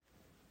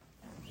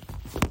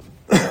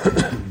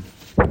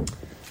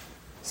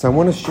So I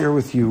want to share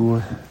with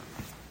you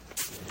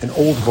an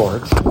old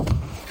Vart.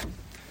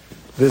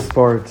 This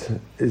Vart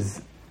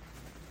is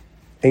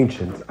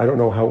ancient. I don't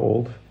know how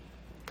old.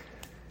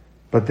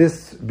 But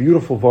this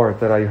beautiful Vart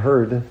that I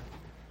heard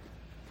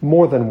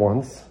more than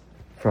once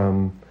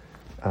from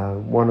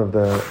one of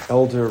the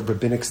elder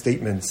rabbinic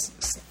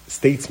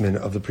statesmen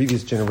of the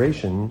previous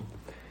generation,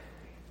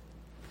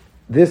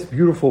 this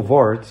beautiful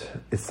Vart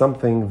is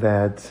something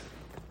that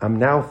I'm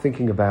now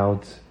thinking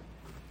about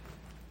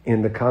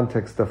in the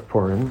context of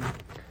Purim.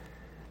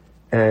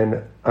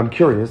 And I'm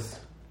curious,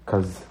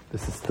 because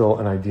this is still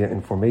an idea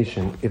in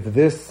formation, if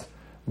this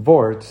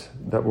Vart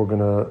that we're going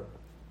to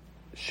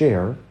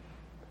share,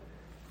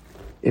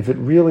 if it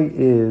really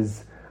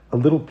is a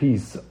little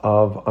piece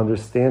of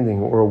understanding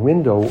or a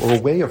window or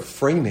a way of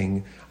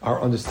framing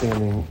our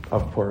understanding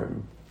of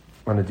Purim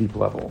on a deep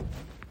level.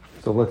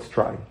 So let's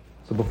try.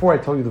 So before I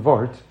tell you the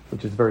Vart,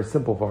 which is a very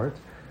simple Vart,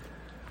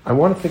 I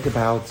want to think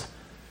about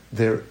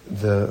the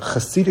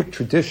Hasidic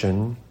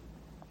tradition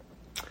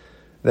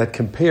that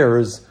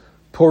compares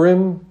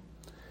Purim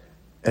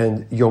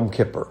and Yom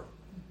Kippur.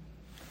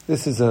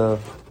 This is a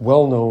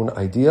well-known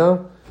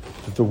idea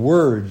that the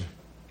word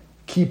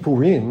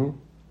Kippurim,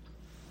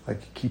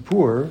 like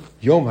Kippur,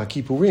 Yom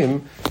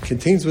HaKippurim,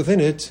 contains within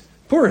it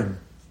Purim.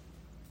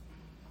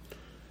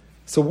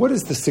 So what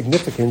is the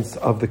significance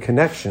of the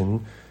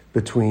connection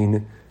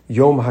between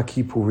Yom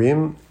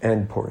HaKippurim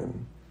and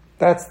Purim?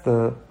 That's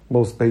the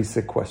most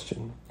basic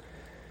question.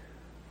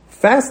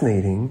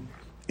 Fascinating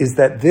is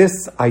that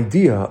this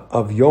idea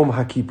of Yom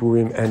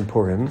HaKippurim and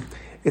Purim,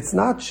 it's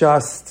not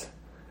just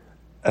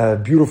a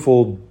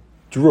beautiful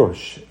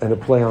drush and a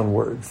play on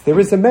words. There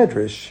is a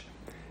medrash.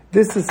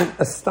 This is an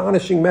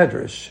astonishing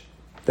medrash.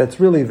 That's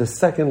really the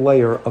second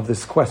layer of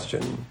this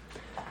question.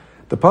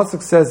 The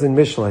pasuk says in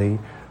Mishlei,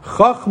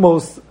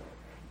 Chachmos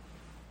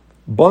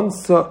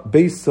Bansa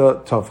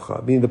Beisa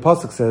Tavcha. Meaning the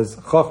pasuk says,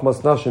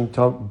 Chachmos Nashim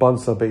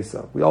Bansa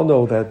Beisa. We all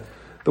know that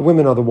the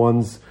women are the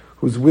ones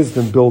whose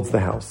wisdom builds the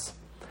house.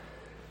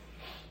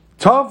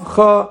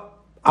 Tavcha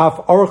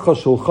Af Archa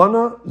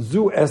Shulchana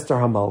Zu Esther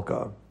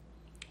Hamalka.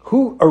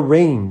 Who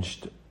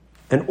arranged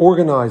and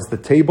organized the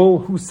table?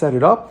 Who set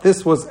it up?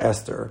 This was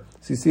Esther.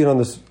 So you see it on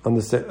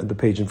the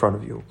page in front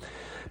of you.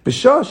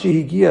 B'shah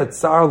shehigia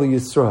tsar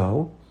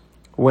liYisrael,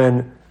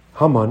 when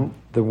Haman,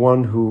 the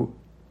one who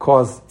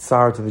caused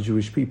tsar to the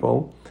Jewish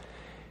people,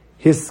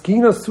 his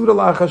skina suda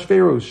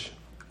la'achashverosh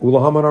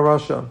ula Haman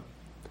arasha.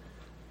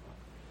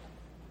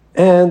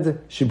 And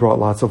she brought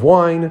lots of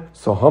wine,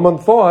 so Haman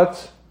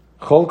thought,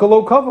 Cholka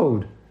lo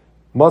kavod,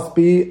 must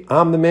be,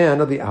 I'm the man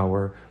of the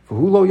hour.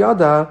 V'hu lo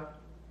yada,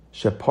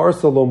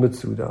 sheparsa lo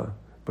mitzuda.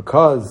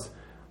 Because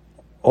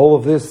all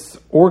of this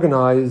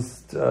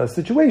organized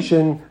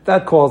situation,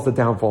 that caused the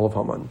downfall of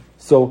Haman.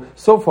 So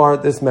far,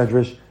 this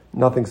medrash,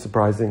 nothing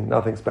surprising,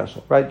 nothing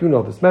special, right? You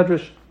know this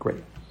medrash,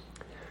 great.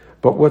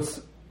 But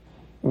what's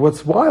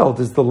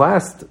wild is the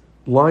last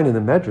line in the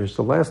medrash,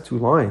 the last two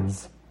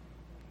lines,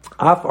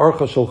 Af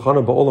archa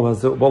shulchana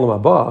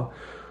ba'olam haba,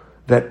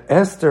 that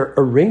Esther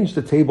arranged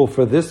the table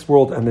for this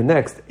world and the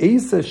next.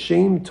 Eisa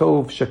shem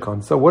tov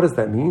shekansa. What does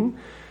that mean?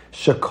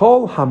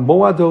 Shakol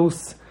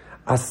hamoados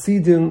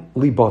asidin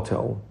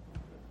libotel.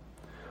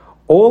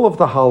 All of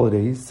the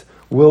holidays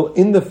will,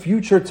 in the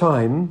future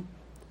time,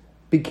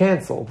 be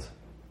canceled.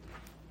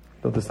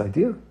 Know this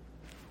idea?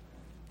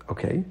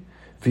 Okay.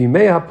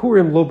 V'imei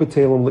hapurim lo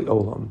betelem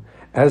liolam.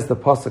 As the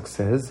pasuk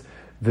says,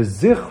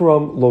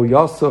 v'zichram lo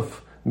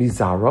yasuf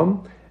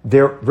mizaram.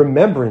 Their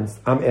remembrance,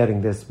 I'm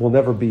adding this, will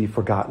never be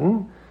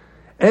forgotten.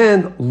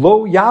 And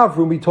lo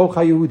yavru mitoch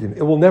haYehudim.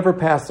 It will never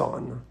pass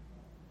on.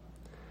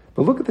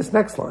 But look at this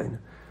next line.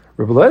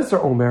 Rebbe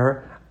Lezer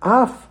Omer,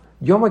 Af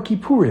Yom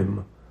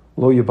HaKippurim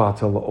lo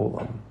yibatel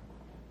la'olam.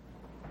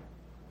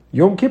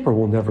 Yom Kippur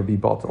will never be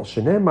batel.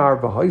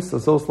 Shenemar v'ha'isa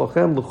zos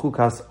lochem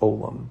l'chukas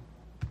olam.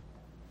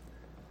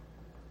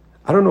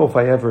 I don't know if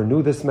I ever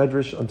knew this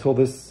medrash until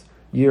this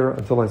year,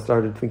 until I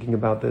started thinking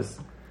about this.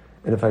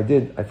 And if I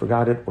did, I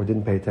forgot it or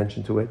didn't pay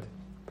attention to it.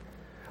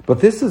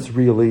 But this is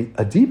really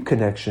a deep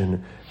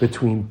connection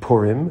between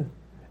Purim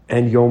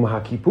and Yom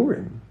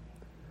HaKippurim.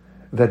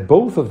 That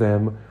both of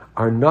them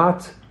are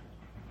not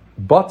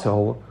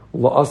batel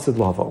la'asid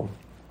lavo.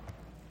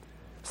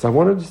 So I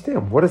want to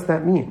understand, what does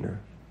that mean?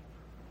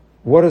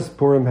 What does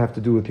Purim have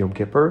to do with Yom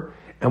Kippur?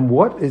 And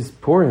what is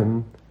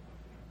Purim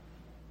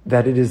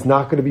that it is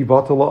not going to be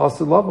batel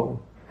la'asid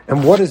lavo?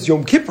 And what is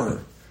Yom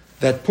Kippur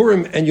that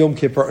Purim and Yom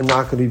Kippur are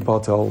not going to be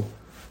batel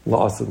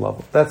la'asid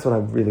lavo? That's what I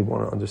really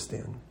want to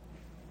understand.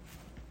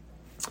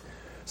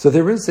 So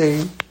there is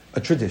a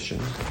tradition,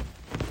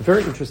 a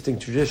very interesting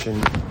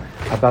tradition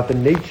about the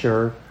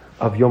nature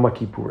of Yom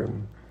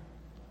HaKippurim.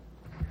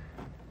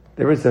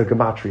 There is a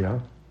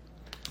gematria.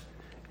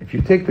 If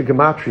you take the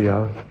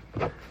gematria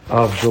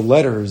of the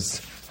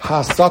letters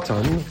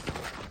Ha-Satan,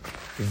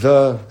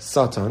 the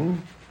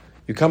Satan,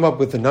 you come up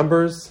with the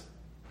numbers.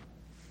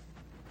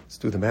 Let's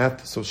do the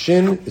math. So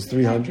Shin is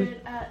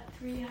 300.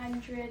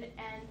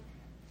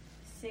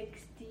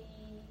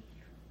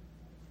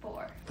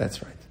 364.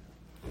 That's right.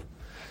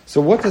 So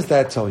what does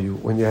that tell you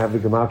when you have the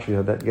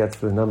gematria that gets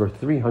the number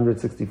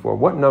 364?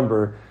 What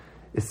number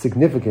is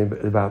significant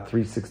about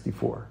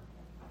 364?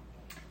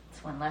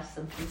 It's one less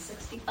than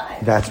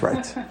 365. That's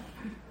right.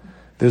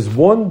 There's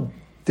one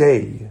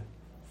day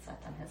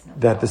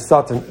that the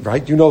Satan,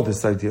 right? You know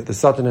this idea. The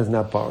Satan has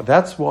not power.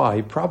 That's why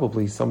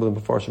probably some of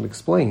the Mefarshim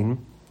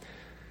explain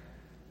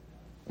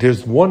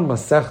there's one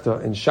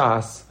Masechta in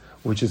Shas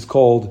which is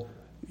called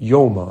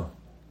Yoma,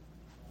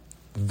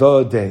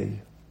 the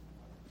day.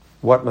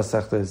 What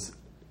Masechta is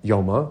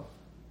Yoma?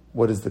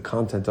 What is the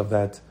content of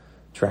that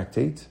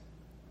tractate?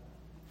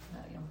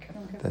 Yom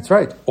Kippur. That's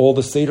right. All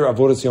the Seder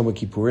Avodas Yom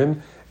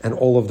Kippurim and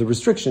all of the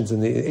restrictions in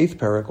the 8th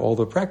parak, all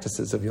the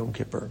practices of Yom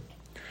Kippur.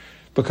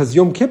 Because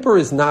Yom Kippur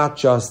is not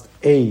just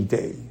a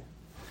day.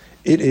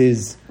 It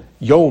is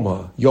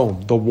Yom,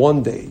 the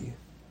one day.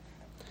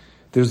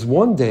 There's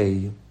one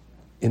day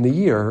in the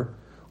year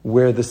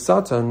where the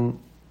Satan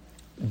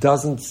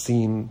doesn't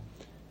seem,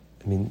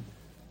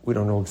 we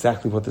don't know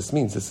exactly what this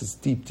means. This is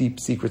deep, deep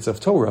secrets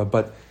of Torah,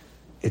 but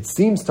it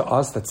seems to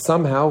us that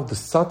somehow the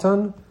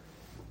Satan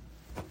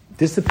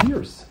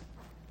disappears.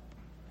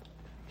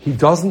 He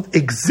doesn't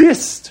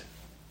exist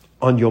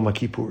on Yom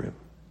Kippurim.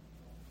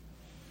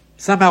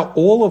 Somehow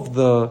all of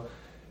the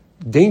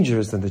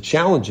dangers and the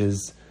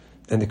challenges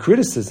and the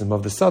criticism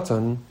of the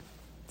Satan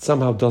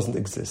somehow doesn't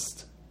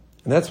exist.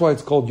 And that's why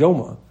it's called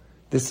Yoma.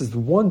 This is the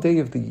one day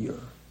of the year.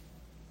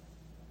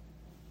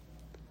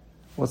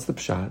 What's the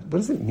pshat? What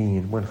does it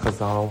mean when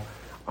Chazal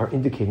are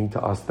indicating to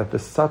us that the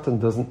Satan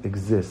doesn't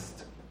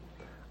exist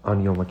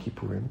on Yom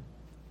Kippurim?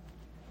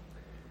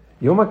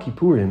 Yom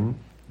Kippurim,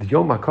 the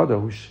Yom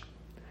HaKadosh,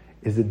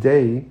 is a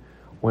day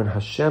when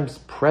Hashem's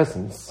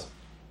presence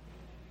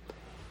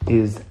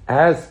is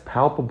as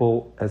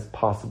palpable as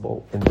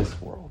possible in this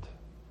world.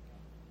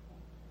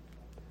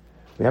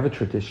 We have a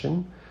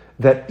tradition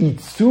that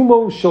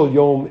Itzumo Shel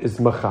Yom is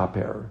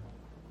Mechaper.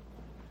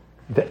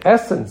 The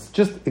essence,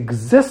 just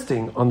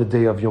existing on the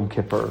day of Yom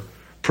Kippur,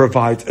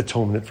 provides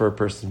atonement for a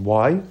person.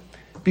 Why?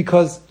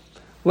 Because,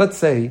 let's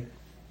say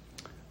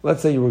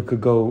you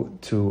could go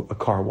to a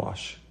car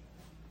wash.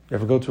 You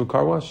ever go to a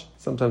car wash?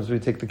 Sometimes we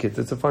take the kids.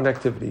 It's a fun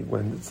activity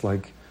when it's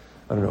like,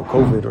 I don't know,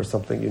 COVID or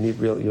something.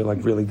 You're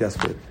like really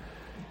desperate.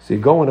 So you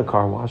go in a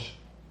car wash.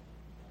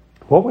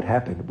 What would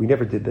happen? We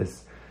never did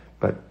this,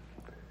 but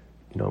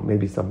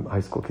maybe some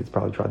high school kids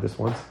probably tried this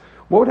once.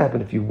 What would happen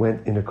if you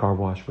went in a car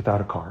wash without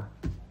a car?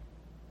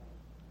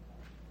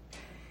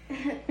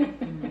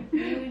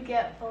 You would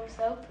get full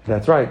soap.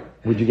 That's right.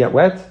 Would you get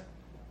wet?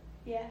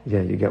 Yeah.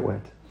 Yeah, you get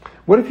wet.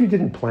 What if you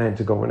didn't plan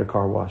to go in a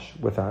car wash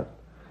without?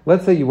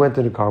 Let's say you went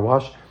in a car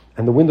wash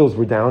and the windows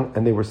were down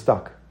and they were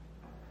stuck.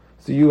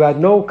 So you had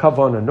no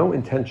kavana, no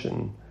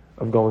intention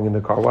of going in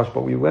the car wash,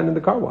 but we went in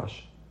the car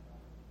wash.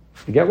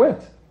 You get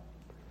wet.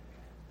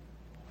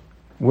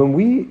 When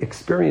we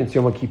experience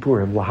Yom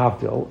Kippurim,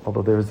 lahavdil,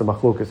 although there is a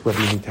machlokas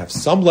whether you need to have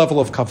some level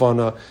of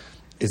kavana,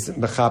 is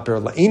mechaper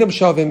la'inam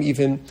shavim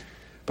even,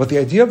 but the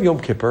idea of Yom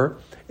Kippur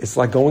is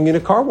like going in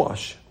a car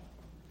wash.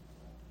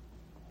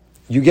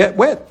 You get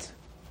wet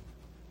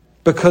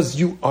because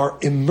you are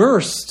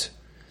immersed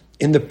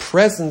in the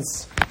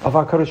presence of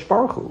HaKadosh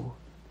Baruch Hu.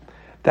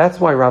 That's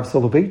why Rabbi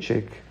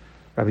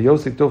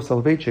Yosef Dov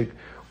Soloveitchik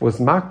was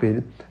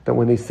makbid that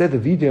when they said the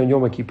video on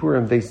Yom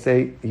Kippurim, they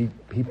say, he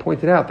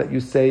pointed out that you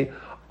say,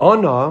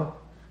 Ana,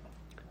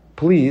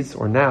 please,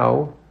 or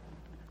now,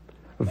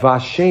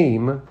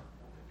 Vashem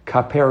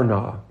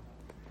Kaperna.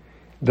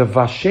 The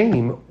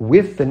Vashem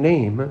with the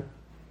name,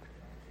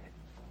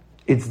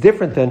 it's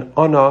different than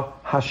Ana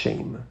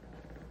Hashem.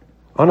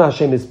 Ana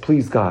Hashem is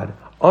please God.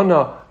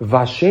 Ana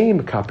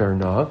Vashem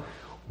Kaperna,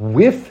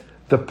 with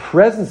the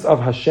presence of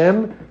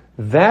Hashem,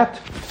 that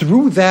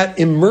through that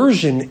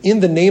immersion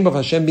in the name of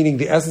Hashem, meaning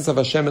the essence of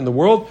Hashem in the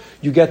world,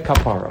 you get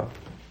kapara.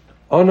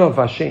 Ana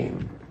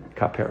Vashem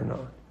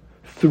Kaperna.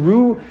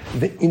 Through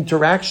the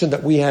interaction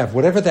that we have,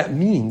 whatever that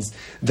means,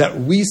 that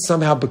we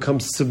somehow become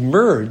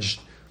submerged,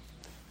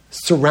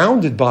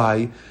 surrounded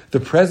by the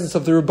presence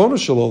of the Ribbono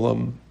Shel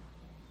Olam,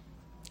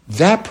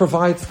 that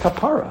provides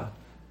kapara.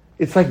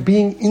 It's like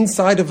being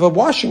inside of a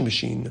washing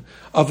machine,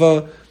 of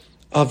a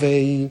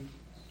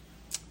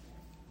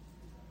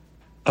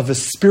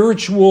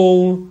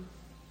spiritual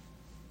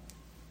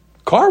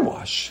car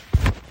wash.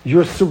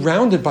 You're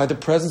surrounded by the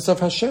presence of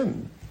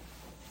Hashem.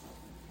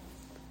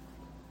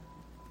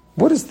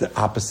 What is the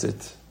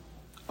opposite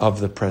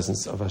of the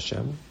presence of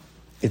Hashem?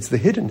 It's the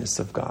hiddenness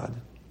of God.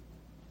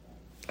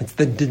 It's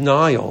the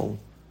denial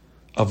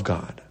of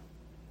God.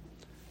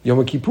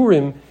 Yom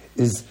Kippurim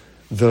is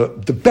the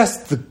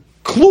best, the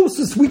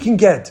closest we can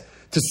get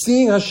to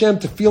seeing Hashem,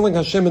 to feeling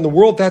Hashem in the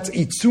world. That's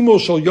Itzumo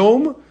Shel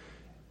Yom,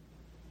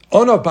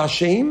 Ana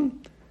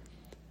Bashem.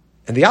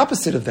 And the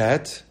opposite of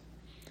that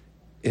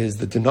is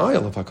the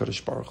denial of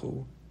HaKadosh Baruch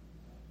Hu.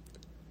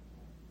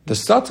 The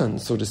Satan,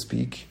 so to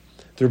speak,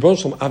 the Ribbono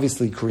Shel Olam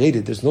obviously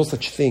created. There's no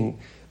such thing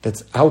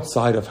that's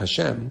outside of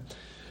Hashem.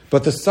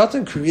 But the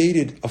Satan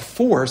created a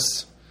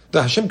force.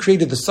 The Hashem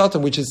created the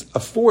Satan, which is a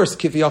force,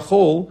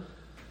 kiviyachol,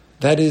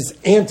 that is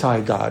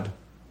anti-God.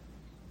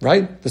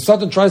 right? The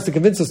Satan tries to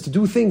convince us to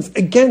do things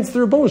against the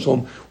Rebbeinu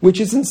Shalom, which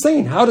is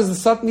insane. How does the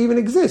Satan even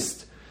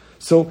exist?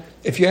 So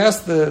if you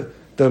ask the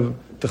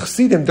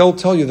Chassidim, they'll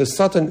tell you the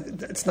Satan,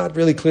 it's not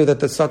really clear that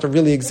the Satan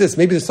really exists.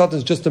 Maybe the Satan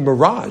is just a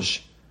mirage.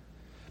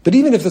 But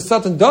even if the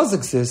Satan does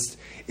exist,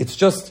 it's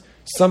just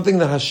something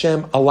that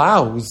Hashem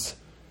allows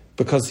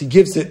because he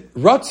gives it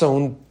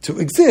ratzon to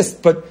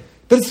exist. But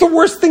it's the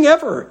worst thing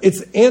ever.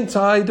 It's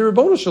anti the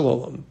Rebbeinu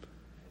Shalom.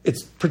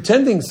 It's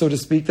pretending, so to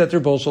speak, that the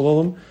Rebbeinu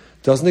Shalom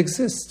doesn't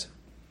exist.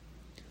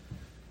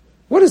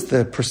 What is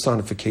the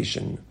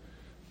personification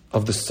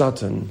of the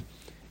Satan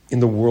in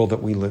the world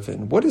that we live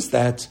in? What is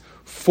that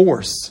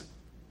force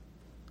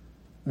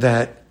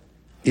that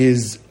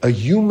is a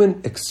human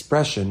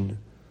expression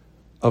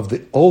of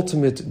the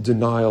ultimate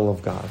denial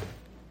of God?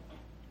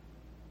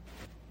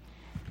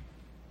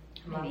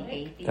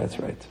 That's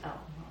right.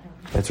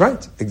 That's right.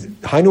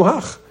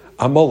 Hainuhach,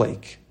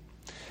 Amalek.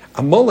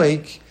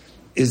 Amalek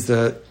is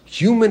the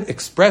human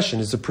expression,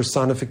 is a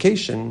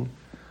personification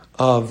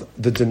of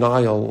the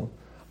denial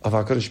of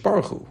HaKadosh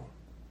Baruch Hu.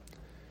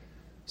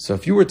 So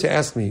if you were to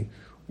ask me,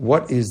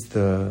 what is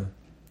the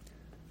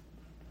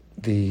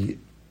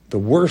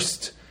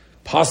worst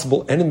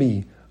possible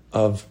enemy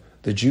of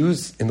the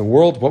Jews in the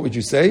world, what would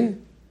you say?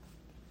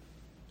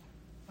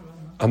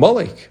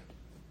 Amalek.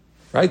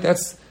 Right?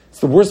 It's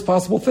the worst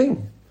possible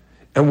thing.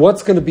 And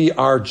what's going to be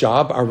our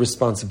job, our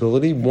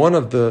responsibility? One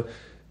of the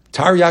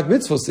Taryag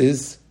mitzvos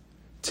is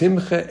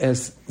Timche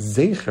es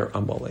Zecher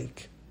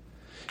Amalek.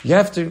 You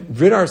have to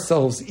rid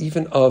ourselves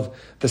even of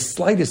the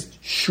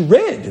slightest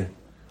shred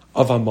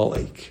of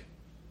Amalek.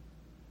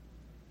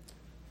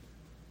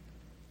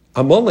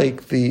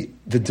 Amalek, the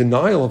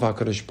denial of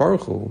HaKadosh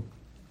Baruch Hu,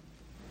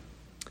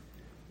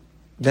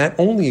 that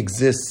only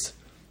exists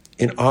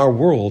in our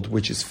world,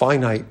 which is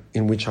finite,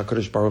 in which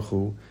HaKadosh Baruch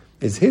Hu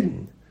is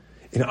hidden.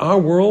 In our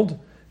world,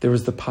 there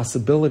is the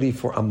possibility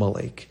for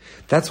Amalek.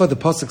 That's why the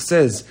pasuk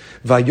says,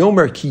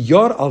 "Vayomer ki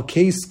yor al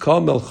keis ka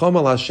melcham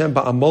al Hashem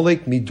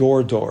ba'Amalek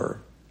midor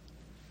dor."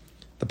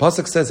 The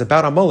pasuk says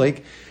about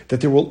Amalek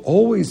that there will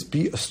always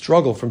be a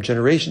struggle from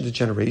generation to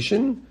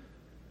generation,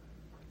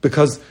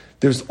 because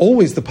there's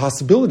always the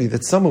possibility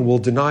that someone will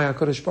deny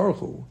HaKadosh Baruch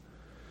Hu.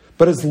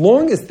 But as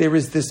long as there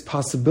is this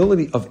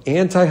possibility of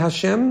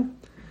anti-Hashem,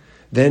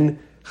 then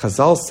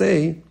Chazal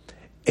say,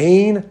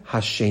 Ein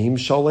Hashem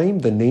Shalem,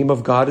 the name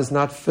of God is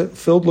not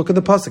filled. Look at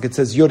the pasuk. It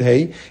says Yud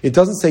Hey. It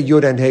doesn't say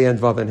Yud and Hey and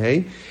Vav and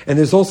Hey. And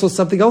there's also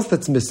something else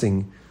that's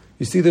missing.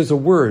 You see, there's a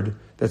word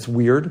that's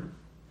weird.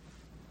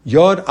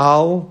 Yod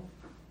al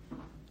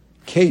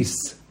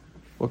case.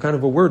 What kind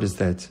of a word is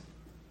that?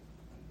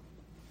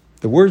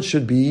 The word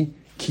should be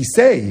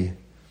kisei.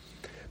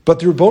 But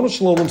the Rebbeinu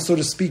Shalom, so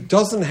to speak,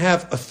 doesn't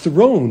have a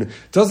throne,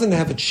 doesn't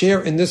have a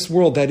chair in this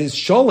world that is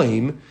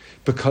Shalem,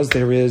 because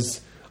there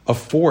is a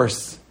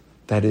force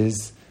that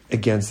is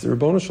against the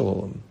Rebbeinu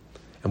Shalom.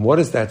 And what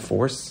is that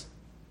force?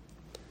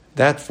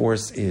 That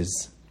force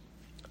is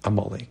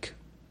Amalek.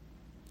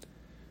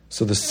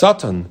 So the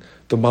Satan,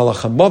 the Malach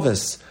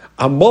HaMavis,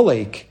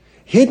 Amalek,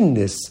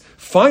 hiddenness,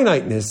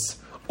 finiteness,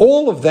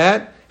 all of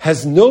that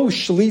has no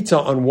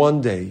shlita on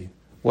one day.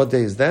 What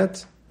day is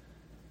that?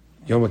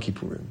 Yom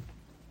Kippurim.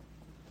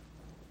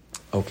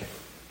 Okay.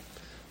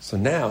 So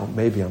now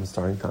maybe I'm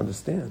starting to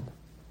understand.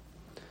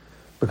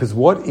 Because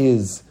what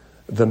is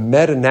the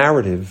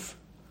meta-narrative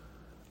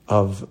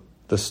of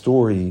the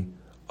story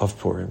of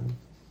Purim?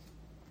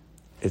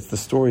 It's the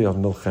story of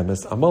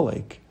Milchemes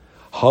Amalek.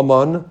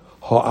 Haman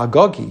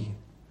ha'agagi.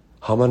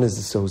 Haman is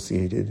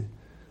associated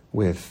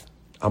with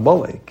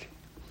Amalek.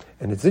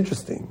 And it's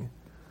interesting.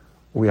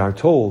 We are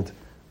told,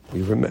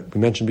 we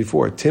mentioned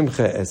before, Timche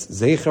es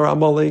Zecher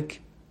Amalek,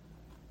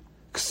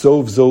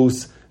 Ksov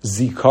Zos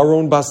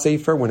Zikaron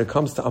Basefer. When it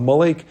comes to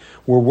Amalek,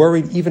 we're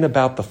worried even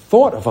about the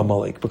thought of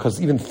Amalek,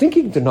 because even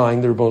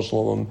denying the Rebbeinu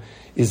Shalom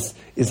is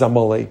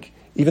Amalek.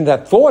 Even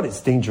that thought is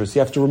dangerous.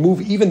 You have to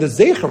remove even the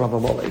Zecher of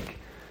Amalek.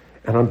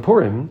 And on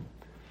Purim,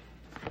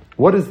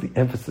 what is the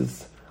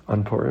emphasis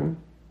on Purim?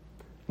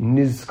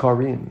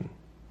 Nizkarim.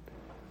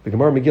 The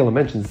Gemara Megillah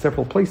mentions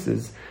several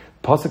places.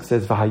 Pasuk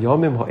says,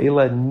 "V'hayomim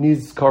ha'ela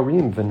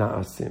nizkarim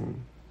v'na'asim."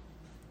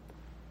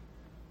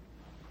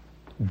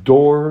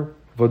 Dor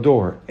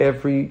v'dor,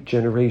 every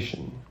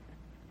generation.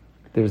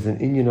 There's an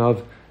inyan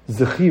of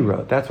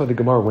zechira. That's why the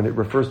Gemara, when it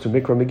refers to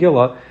Mikra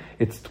Megillah,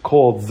 it's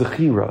called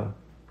zechira.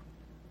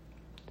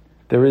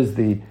 There is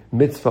the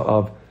mitzvah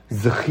of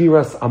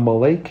zechiras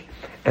Amalek,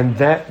 and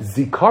that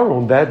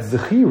zikaron, that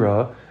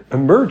zechira,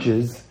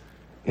 emerges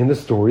in the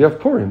story of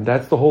Purim.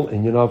 That's the whole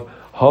inyan of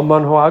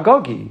Haman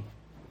ha'agagi.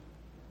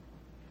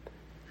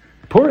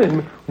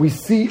 Purim, we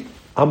see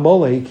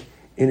Amalek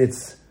in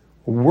its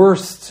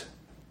worst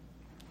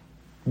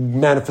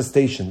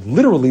manifestation.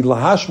 Literally,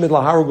 lahashmid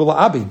laharugul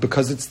abid,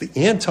 because it's the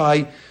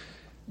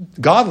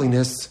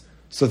anti-godliness.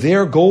 So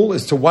their goal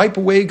is to wipe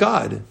away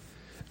God.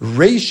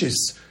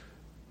 Rashis,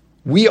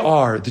 we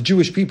are the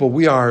Jewish people.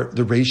 We are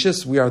the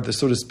Rashis. We are the,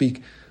 so to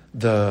speak,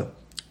 the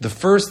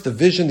first, the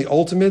vision, the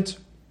ultimate.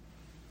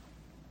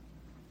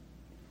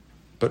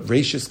 but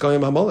Reishis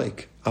Goyim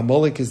Amalek.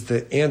 Amalek is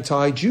the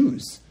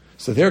anti-Jews.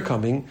 So they're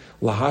coming,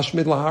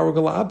 Lahashmid Laharug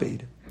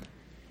Abed.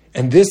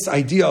 And this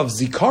idea of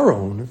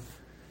Zikaron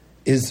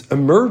is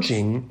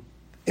emerging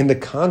in the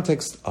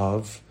context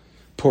of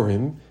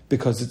Purim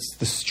because it's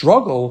the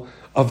struggle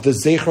of the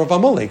Zecher of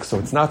Amalek. So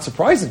it's not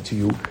surprising to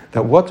you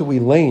that what do we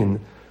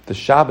lane the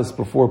Shabbos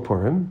before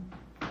Purim?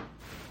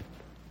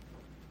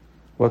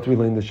 What do we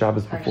lane the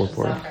Shabbos before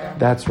Purim?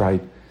 That's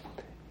right.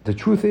 The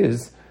truth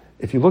is,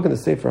 if you look in the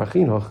Sefer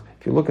HaChinuch,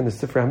 if you look in the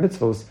Sefer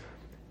HaMitzvos,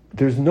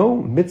 there's no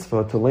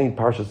mitzvah to lane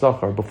Parsha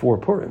Zachar before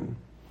Purim.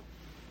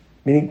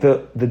 Meaning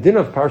the din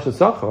of Parsha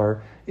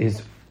Zachar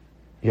is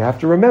you have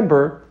to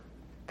remember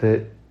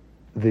the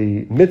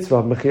mitzvah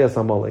of Mechias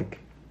Amalek.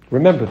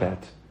 Remember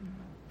that.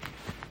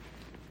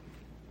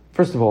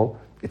 First of all,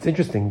 it's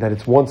interesting that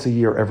it's once a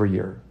year every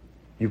year.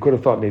 You could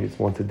have thought maybe it's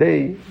once a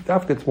day.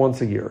 Dafka, it's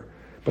once a year.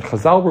 But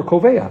Chazal were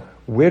Koveya.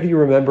 Where do you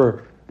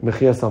remember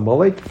Mechias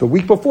Amalek? The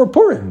week before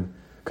Purim.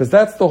 Because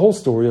that's the whole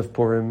story of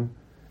Purim.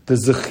 The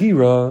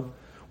Zechira,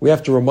 we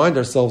have to remind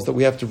ourselves that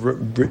we have to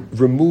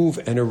remove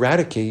and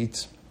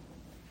eradicate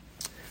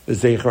the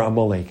Zecher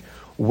Amalek.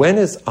 When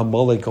is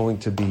Amalek going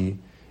to be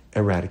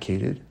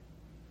eradicated?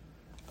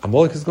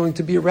 Amalek is going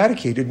to be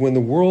eradicated when the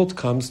world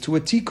comes to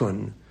a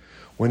tikkun,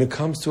 when it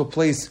comes to a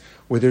place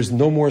where there's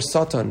no more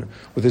Satan,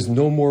 where there's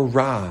no more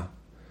Ra,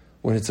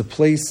 when it's a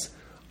place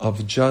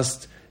of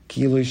just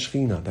Gilui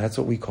Shechina. That's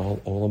what we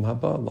call Olam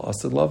Haba,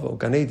 La'asad Lavo,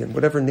 Gan Eden,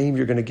 whatever name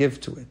you're going to give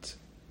to it.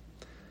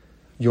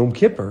 Yom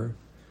Kippur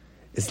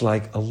is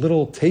like a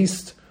little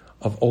taste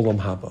of Olam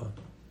Haba.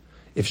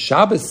 If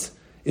Shabbos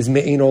is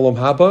Me'ein Olam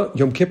Haba,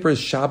 Yom Kippur is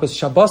Shabbos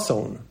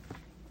Shabboson.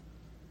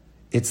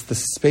 It's the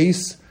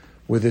space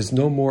where there's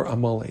no more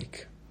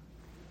Amalek.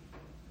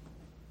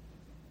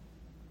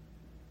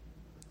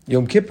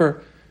 Yom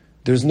Kippur,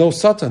 there's no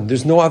Satan,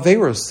 there's no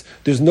Averos,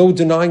 there's no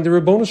denying the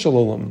Ribono Shel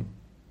Olam.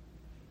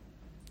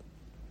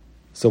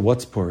 So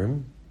what's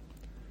Purim?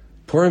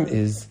 Purim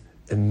is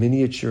a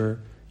miniature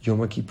Yom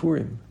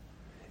Kippurim.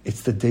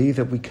 It's the day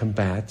that we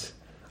combat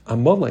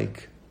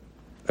Amalek,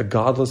 a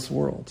godless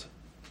world.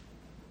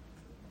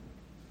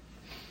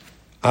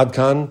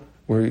 Adkan,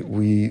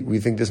 we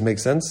think this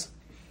makes sense?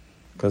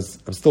 Because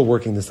I'm still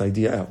working this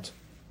idea out.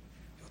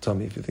 Tell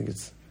me if you think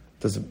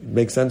does it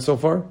make sense so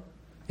far?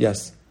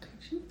 Yes.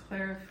 Could you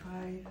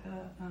clarify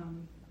the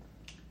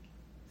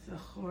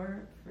Zachor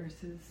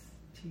versus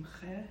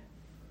Timche?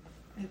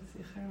 It's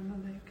Zecher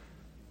Amalek.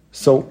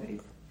 So,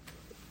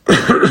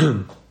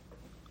 the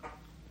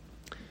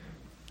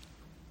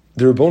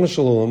Ribono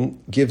Shel Olam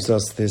gives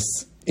us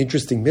this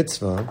interesting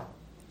mitzvah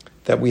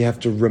that we have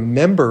to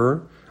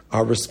remember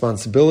our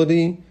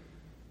responsibility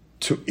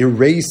to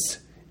erase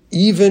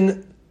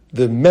even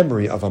the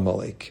memory of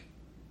Amalek.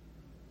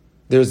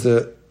 There's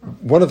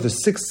one of the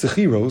 6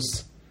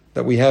 zechiros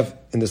that we have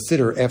in the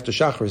Siddur after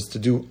Shacharis to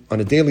do on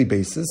a daily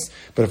basis,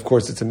 but of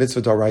course it's a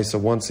mitzvah d'oraisa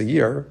once a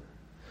year.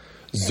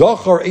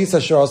 Zachar Eis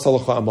Asher Asa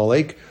Lecha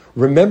Amalek.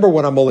 Remember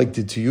what Amalek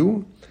did to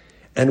you,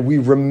 and we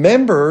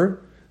remember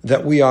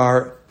that we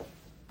are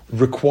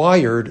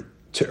required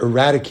to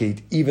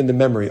eradicate even the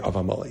memory of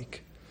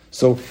Amalek.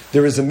 So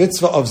there is a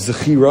mitzvah of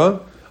Zechiras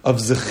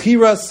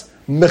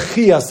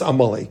Mechias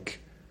Amalek.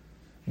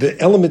 The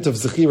element of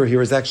Zechira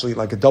here is actually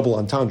like a double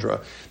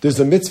entendre. There's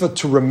a mitzvah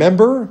to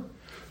remember,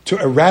 to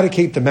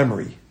eradicate the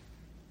memory.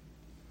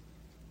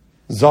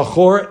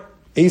 Zachor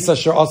Eis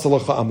Asher Asa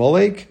Lecha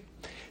Amalek.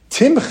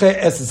 Timche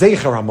es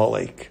Zecher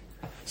Amalek.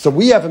 So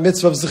we have a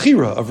mitzvah of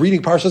Zechira, of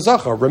reading Parsha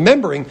Zachar,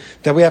 remembering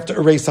that we have to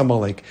erase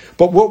Amalek.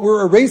 But what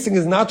we're erasing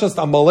is not just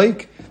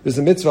Amalek. There's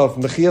a mitzvah of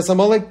Mechias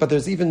Amalek, but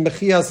there's even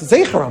Mechias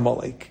Zecher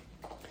Amalek.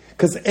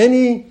 Because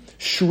any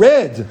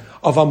shred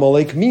of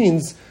Amalek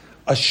means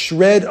a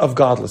shred of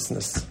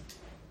godlessness.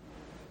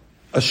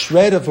 A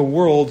shred of a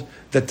world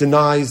that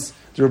denies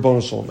the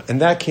Ribono Shel Olam.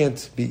 And that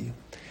can't be.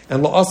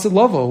 And La'asad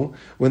Lavo,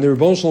 when the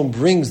Ribono Shel Olam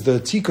brings the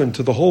tikkun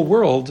to the whole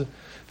world,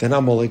 then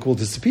Amalek will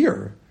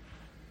disappear.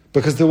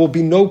 Because there will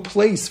be no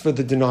place for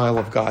the denial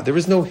of God. There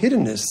is no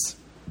hiddenness.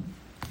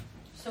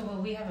 So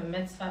will we have a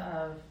mitzvah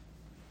of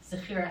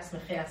Zechiras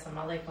Mechias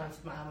Amalek once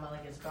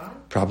Amalek is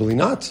gone? Probably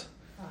not.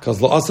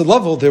 Because La'asad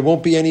Lavo, there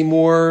won't be any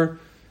more,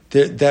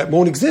 that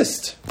won't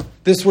exist.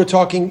 This we're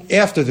talking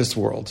after this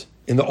world,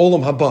 in the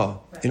Olam Haba.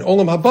 Right. In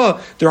Olam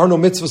Haba, there are no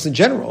mitzvahs in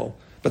general,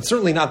 but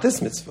certainly not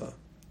this mitzvah.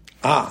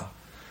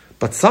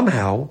 But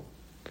somehow,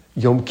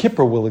 Yom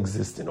Kippur will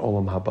exist in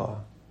Olam Haba.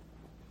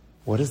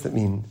 What does that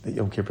mean, that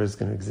Yom Kippur is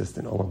going to exist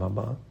in Olam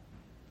Haba?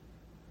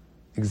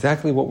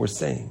 Exactly what we're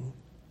saying.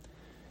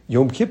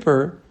 Yom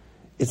Kippur,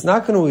 it's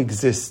not going to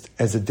exist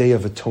as a day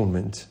of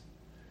atonement.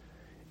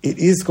 It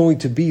is going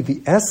to be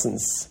the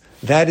essence.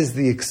 That is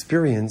the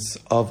experience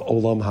of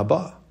Olam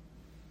Haba.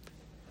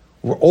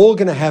 We're all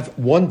going to have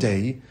one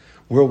day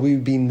where we'll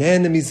be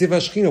Nen Miziv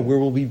Hashchina, where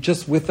we'll be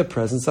just with the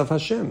presence of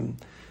Hashem.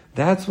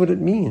 That's what it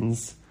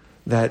means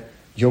that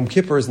Yom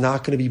Kippur is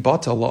not going to be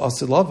Batal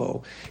La'asad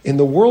Lavo. In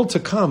the world to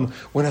come,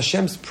 when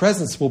Hashem's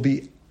presence will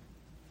be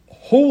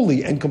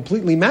wholly and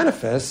completely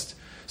manifest,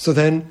 so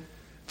then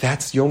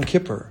that's Yom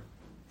Kippur.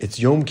 It's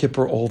Yom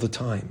Kippur all the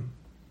time.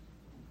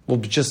 We'll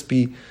just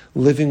be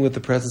living with the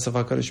presence of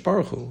HaKadosh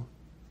Baruch Hu.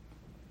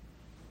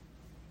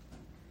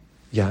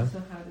 Yeah?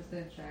 So how does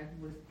that jive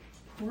with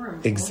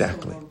Purim?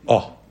 Exactly.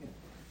 Also? Oh.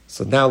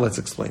 So now let's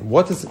explain.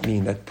 What does it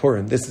mean that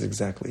Purim, this is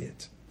exactly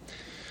it.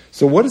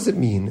 So what does it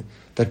mean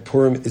that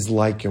Purim is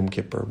like Yom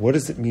Kippur? What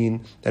does it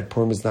mean that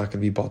Purim is not going to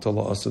be Batal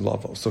La'asud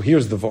Lavo? So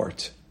here's the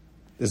Vart.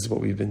 This is what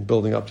we've been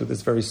building up to,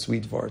 this very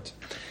sweet Vart.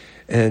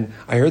 And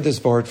I heard this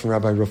Vart from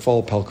Rabbi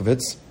Rafal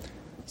Pelkovitz,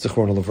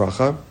 Zichron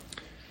Livracha.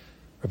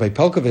 Rabbi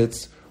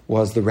Pelkovitz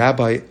was the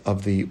rabbi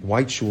of the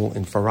White Shul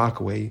in Far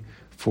Rockaway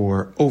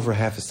for over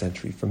half a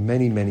century, for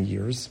many, many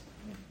years.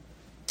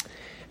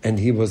 And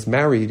he was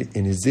married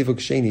in his Zivuk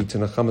Sheni to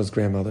Nechama's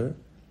grandmother.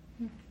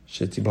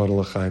 She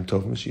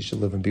should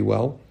live and be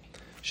well.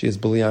 She is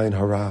B'liayin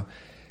Hara,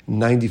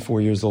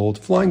 94 years old,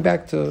 flying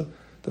back to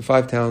the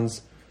 5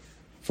 towns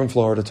from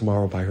Florida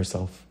tomorrow by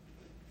herself.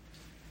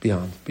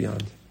 Beyond.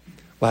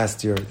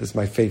 Last year, this is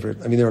my favorite.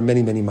 I mean, there are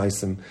many, many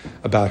maisim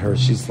about her.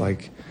 She's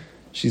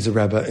a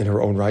Rebbe in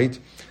her own right.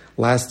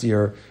 Last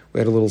year, we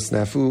had a little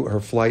snafu.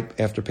 Her flight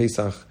after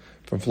Pesach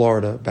from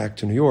Florida back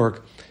to New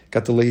York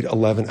got delayed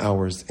 11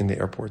 hours in the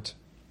airport.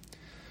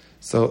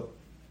 So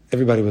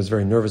everybody was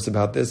very nervous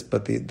about this,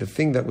 but the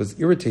thing that was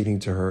irritating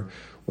to her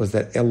was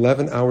that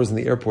 11 hours in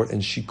the airport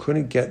and she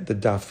couldn't get the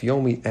Daf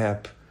Yomi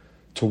app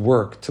to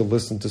work to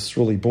listen to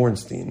Sruli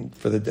Bornstein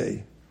for the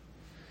day.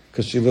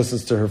 Because she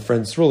listens to her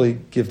friend Sruli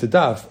give the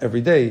Daf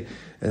every day.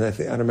 And I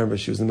don't remember,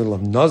 she was in the middle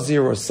of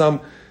Nazir or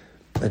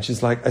and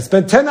she's like, I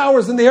spent 10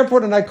 hours in the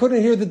airport and I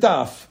couldn't hear the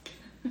Daf.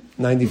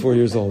 94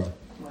 years old.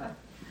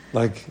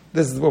 Like,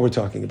 this is what we're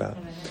talking about.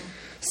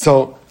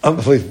 So,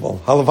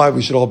 unbelievable. Halavai,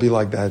 we should all be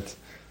like that,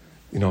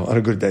 on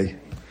a good day.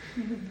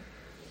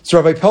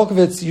 So Rabbi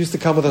Pelkovitz used to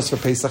come with us for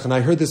Pesach, and I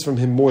heard this from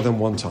him more than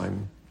one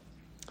time.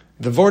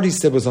 The word he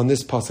said was on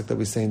this pasuk that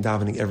we say in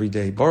davening every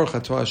day, Baruch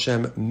Atah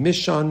Hashem,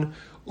 Mishan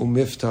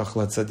u'miftach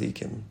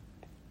latzadikim.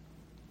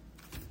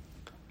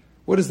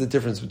 What is the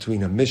difference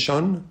between a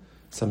mishan,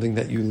 something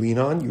that you lean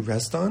on, you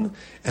rest on,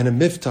 and a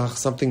miftach,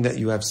 something that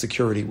you have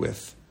security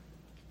with?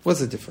 What's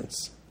the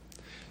difference?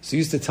 So he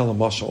used to tell a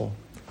mashal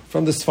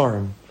from this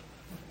farm.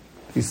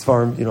 His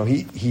farm,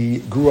 he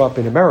grew up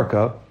in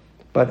America,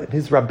 but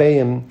his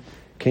rabbeim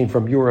came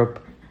from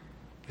Europe.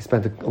 He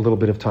spent a little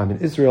bit of time in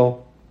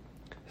Israel.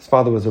 His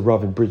father was a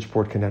rav in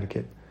Bridgeport,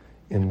 Connecticut,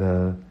 in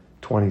the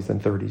 20s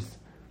and 30s.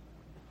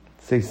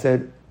 So he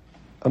said,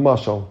 a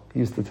mashal, he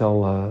used to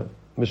tell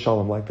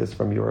Mishalim like this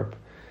from Europe.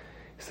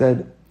 He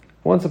said,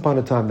 once upon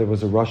a time there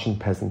was a Russian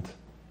peasant,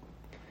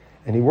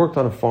 and he worked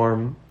on a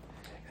farm,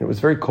 and it was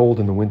very cold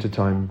in the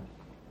wintertime.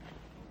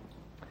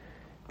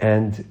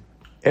 And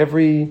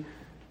every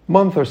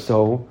month or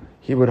so,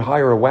 he would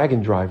hire a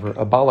wagon driver,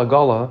 a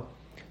balagala,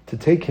 to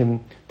take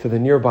him to the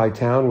nearby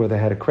town where they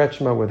had a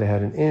krechma, where they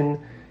had an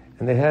inn,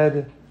 and they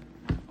had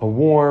a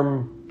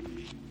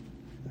warm,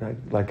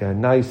 like a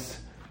nice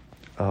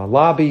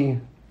lobby.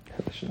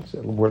 I shouldn't say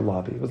the word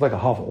lobby. It was like a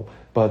hovel,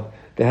 but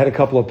they had a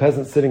couple of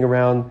peasants sitting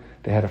around.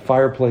 They had a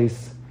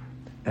fireplace,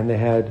 and they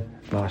had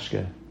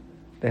mashke.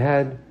 They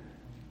had,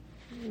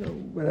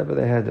 whatever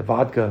they had,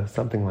 vodka,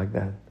 something like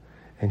that.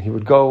 And he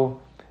would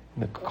go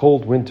in the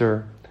cold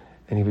winter,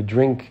 and he would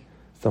drink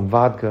some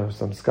vodka or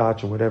some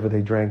scotch or whatever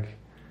they drank.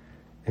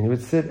 And he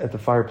would sit at the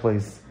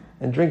fireplace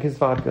and drink his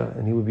vodka,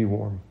 and he would be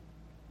warm.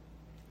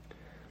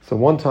 So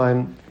one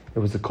time, it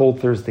was a cold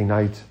Thursday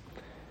night,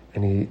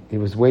 and he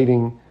was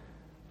waiting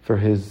for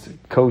his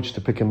coach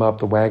to pick him up,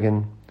 the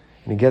wagon.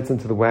 And he gets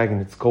into the wagon,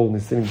 it's cold, and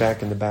he's sitting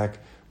back in the back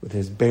with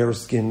his bear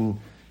skin,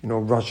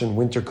 Russian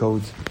winter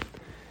coat.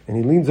 And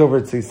he leans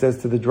over, so he says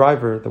to the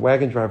driver, the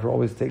wagon driver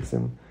always takes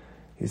him,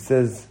 he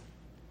says,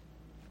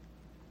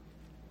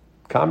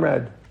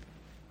 comrade,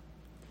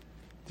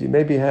 do you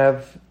maybe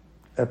have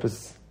a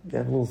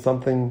little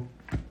something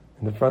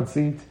in the front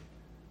seat?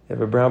 You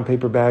have a brown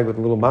paper bag with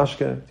a little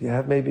mashka? Do you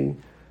have maybe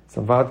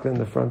some vodka in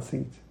the front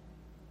seat?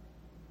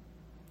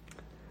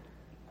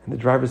 And the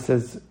driver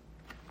says,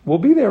 we'll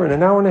be there in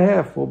an hour and a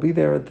half. We'll be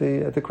there at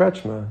the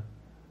krechma.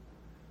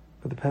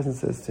 But the peasant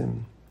says to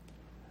him,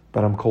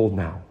 but I'm cold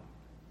now.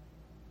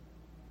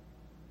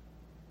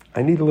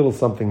 I need a little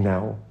something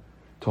now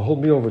to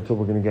hold me over till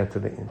we're going to get to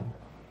the inn.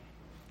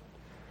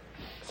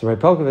 So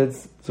Rabbi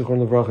Pelkovitz,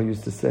 Zichron Livracha,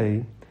 used to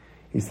say,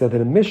 he said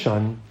that a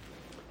mishan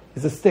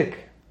is a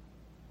stick,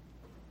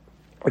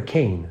 a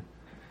cane,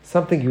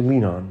 something you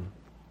lean on.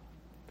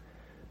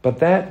 But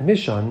that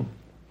mishan,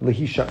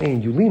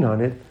 lehisha'en, you lean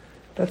on it,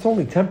 that's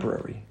only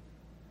temporary.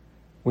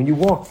 When you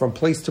walk from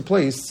place to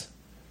place,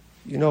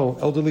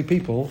 elderly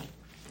people,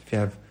 if you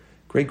have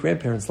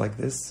great-grandparents like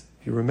this,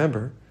 if you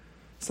remember,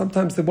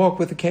 sometimes they walk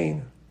with a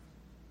cane.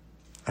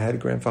 I had a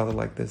grandfather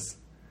like this.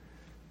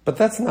 But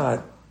that's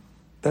not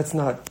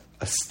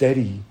a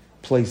steady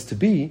place to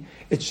be.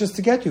 It's just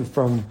to get you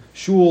from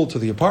shul to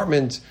the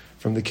apartment,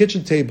 from the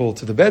kitchen table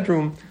to the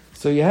bedroom.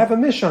 So you have a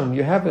mishan,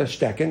 you have a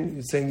stecken,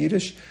 you say in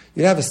Yiddish,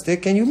 you have a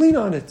stick and you lean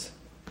on it.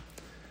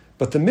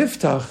 But the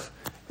miftach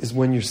is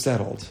when you're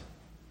settled,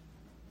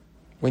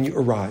 when you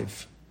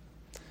arrive.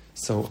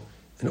 So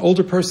An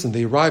older person,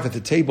 they arrive at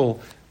the table,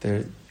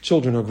 their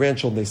children or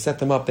grandchildren, they set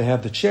them up, they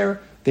have the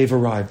chair, they've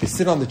arrived. They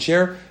sit on the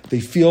chair, they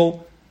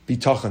feel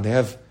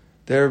bitachon,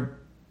 they're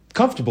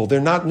comfortable, they're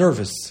not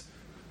nervous.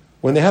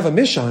 When they have a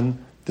mishan,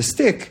 the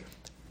stick,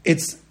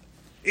 it's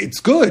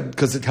good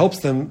because it helps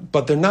them,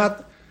 but you're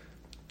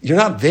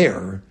not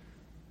there.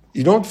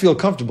 You don't feel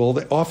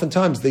comfortable.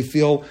 Oftentimes they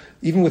feel,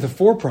 even with a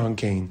 4-prong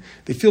cane,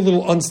 they feel a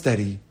little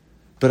unsteady,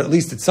 but at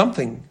least it's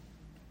something.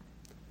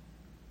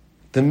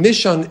 The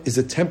mishan is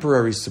a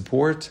temporary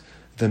support.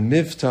 The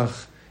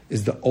mivtach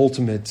is the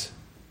ultimate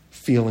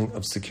feeling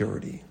of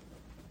security.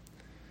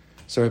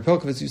 So Rabbi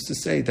Pelkovitz used to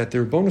say that the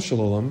Ribono Shel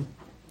Olam,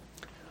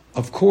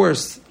 of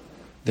course,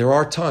 there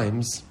are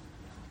times,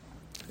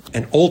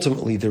 and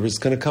ultimately there is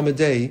going to come a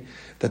day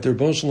that the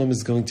Ribono Shel Olam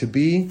is going to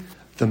be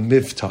the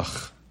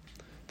mivtach,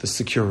 the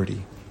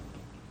security.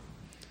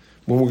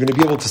 When we're going to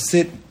be able to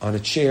sit on a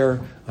chair,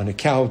 on a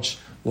couch,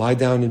 lie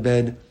down in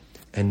bed,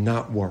 and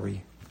not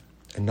worry,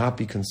 and not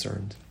be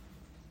concerned.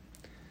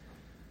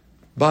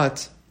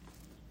 But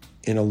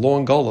in a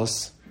long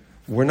gullus,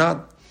 we're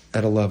not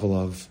at a level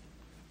of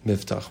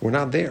miftach. We're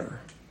not there.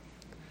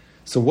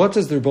 So what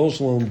does the Ribono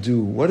Shel Olam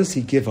do? What does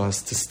he give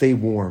us to stay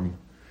warm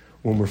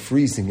when we're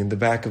freezing in the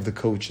back of the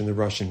coach in the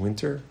Russian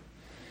winter?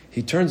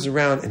 He turns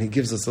around and he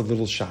gives us a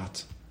little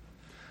shot,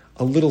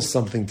 a little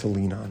something to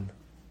lean on.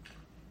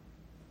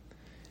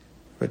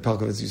 Rabbi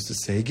Pelkovitz used to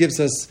say, he gives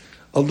us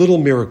a little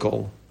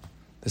miracle.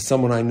 There's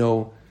someone I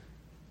know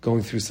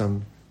going through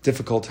some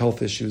difficult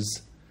health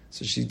issues.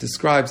 So she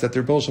describes that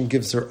the Ribono Shel Olam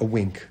gives her a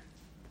wink.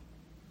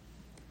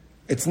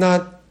 It's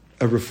not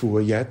a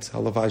refuah yet.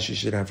 Halavai, she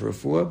should have a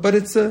refuah, but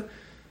it's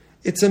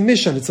a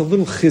mission. It's a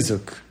little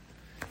chizuk.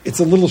 It's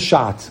a little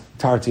shot,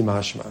 tarti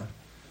mashma.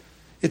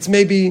 It's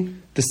maybe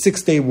the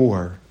 6-day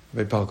war,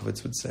 Rabbi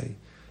Pelkovitz would say.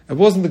 It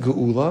wasn't the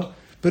geula,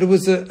 but it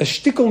was a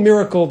shtickle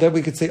miracle that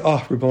we could say,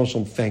 oh, Ribono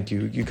Shel Olam, thank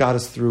you. You got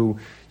us through.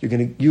 You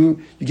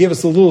gave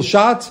us a little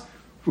shot.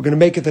 We're going to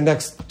make it the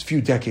next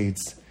few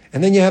decades.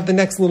 And then you have the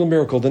next little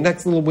miracle, the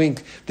next little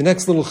wink, the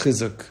next little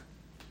chizuk.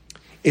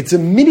 It's a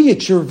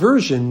miniature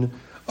version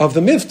of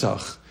the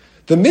miftach.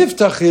 The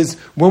miftach is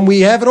when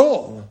we have it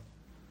all.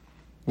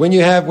 When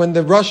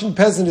the Russian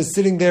peasant is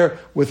sitting there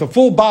with a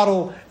full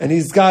bottle and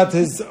he's got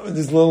his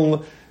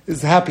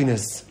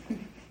happiness.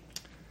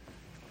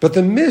 But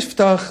the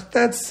miftach,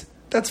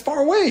 that's far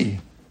away.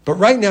 But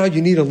right now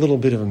you need a little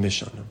bit of a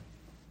mishan.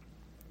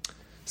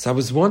 So I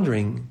was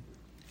wondering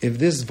if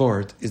this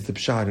vart is the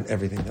pshat in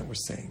everything that we're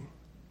saying.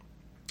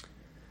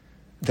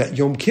 That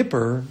Yom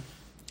Kippur,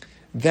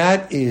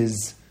 that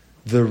is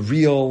the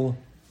real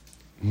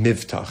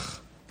mivtach.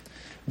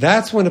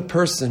 That's when a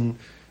person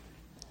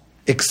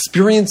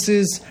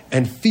experiences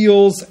and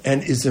feels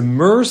and is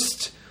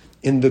immersed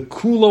in the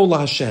Kulo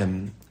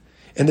LaHashem,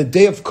 in the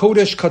day of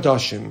Kodesh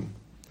Kadashim,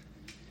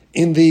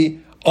 in the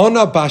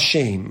Ana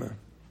Bashem.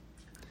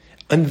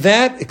 And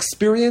that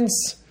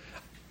experience,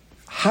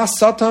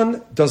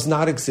 Hasatan does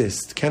not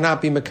exist, cannot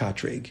be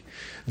Mekatreg.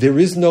 There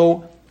is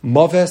no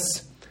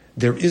Maves,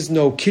 there is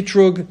no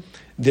Kitrug,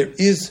 there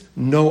is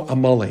no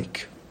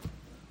Amalek.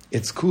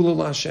 It's Kulo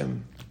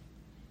LaHashem.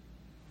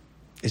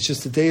 It's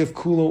just a day of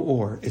Kulo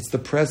Or. It's the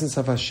presence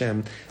of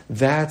Hashem.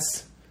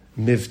 That's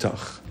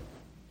Mivtach.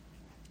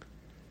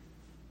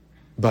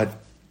 But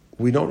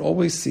we don't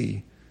always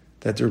see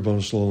that the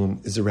Ribono Shel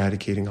Olam is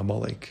eradicating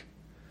Amalek.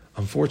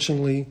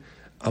 Unfortunately,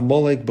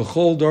 Amalek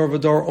b'chol dar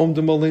v'dar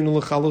omdem aleinu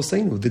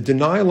l'chaloseinu. The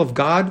denial of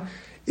God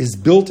is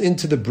built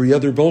into the Bria.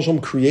 The Ribono Shel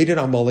Olam created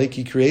Amalek.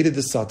 He created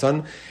the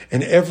Satan.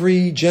 And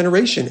every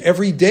generation,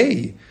 every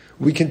day,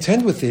 we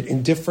contend with it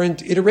in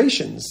different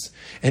iterations.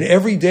 And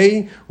every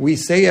day we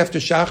say after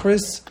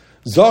Shachris,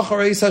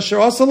 Zachar es asher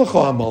asa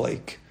lecho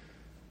Amalek.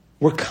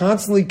 We're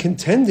constantly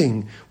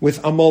contending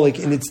with Amalek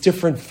in its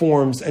different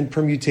forms and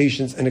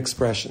permutations and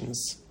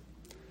expressions.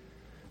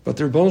 But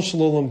the Ribono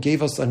Shel Olam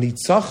gave us a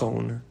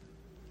nitzachon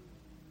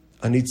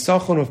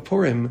of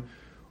Purim,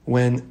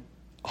 when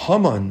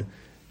Haman,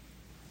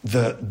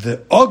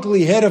 the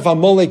ugly head of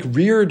Amalek,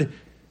 reared,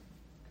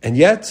 and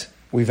yet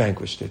we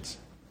vanquished it.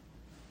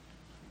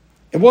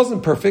 It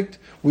wasn't perfect.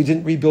 We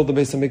didn't rebuild the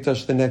Beis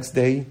HaMikdash the next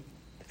day.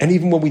 And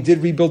even when we did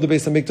rebuild the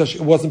Beis HaMikdash,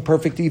 it wasn't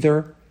perfect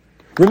either.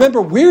 Remember,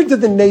 where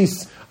did the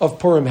nace of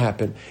Purim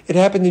happen? It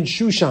happened in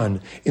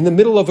Shushan, in the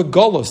middle of a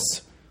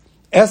Golus.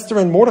 Esther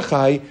and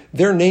Mordechai,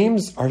 their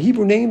names are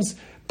Hebrew names,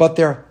 but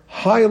they're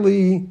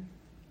highly,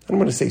 I don't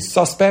want to say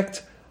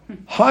suspect,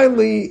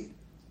 highly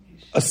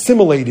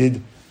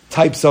assimilated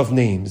types of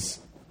names.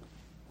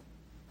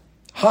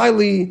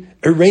 Highly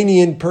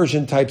Iranian,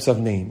 Persian types of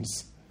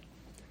names.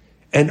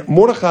 And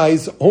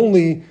Mordechai's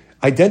only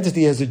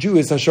identity as a Jew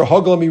is Asher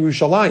Hagla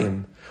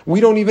Mirushalayim. We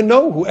don't even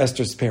know who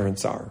Esther's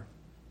parents are,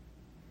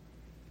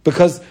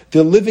 because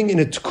they're living in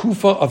a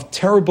tkufa of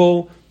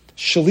terrible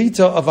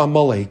shalita of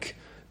Amalek.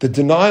 The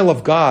denial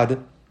of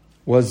God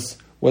was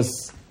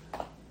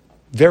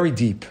very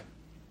deep.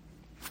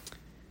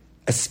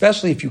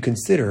 Especially if you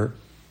consider,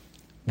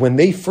 when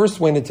they first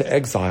went into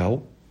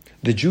exile,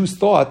 the Jews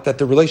thought that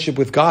the relationship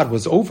with God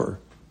was over.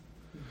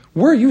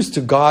 We're used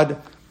to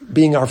God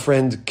being our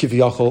friend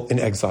Kiviyachol in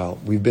exile.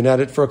 We've been at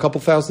it for a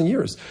couple thousand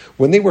years.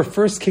 When they were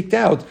first kicked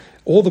out,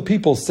 all the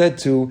people said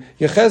to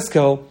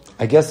Yechezkel,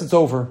 I guess it's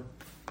over.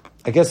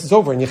 I guess it's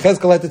over. And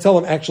Yechezkel had to tell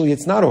them, actually,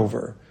 it's not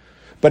over.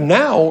 But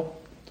now,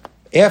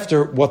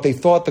 after what they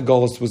thought the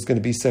Golus was going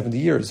to be 70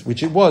 years,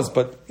 which it was,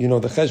 but the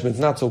Cheshbon's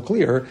not so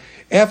clear,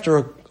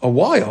 after a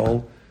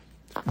while,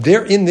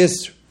 they're in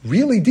this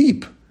really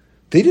deep.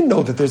 They didn't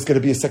know that there's going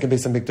to be a second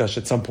Beis HaMikdash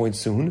at some point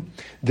soon.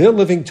 They're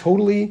living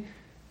totally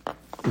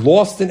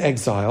lost in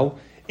exile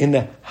in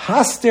the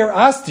Haster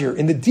Astir,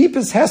 in the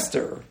deepest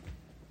Hester.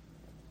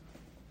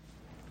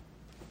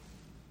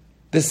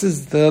 This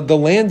is the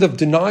land of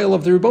denial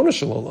of the Ribono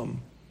Shel Olam.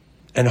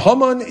 And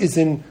Haman is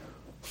in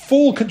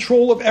full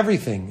control of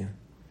everything.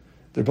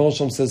 The Ribono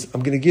Shel Olam says,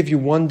 I'm going to give you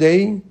one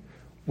day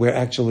where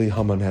actually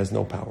Haman has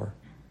no power.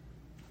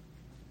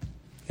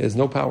 He has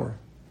no power.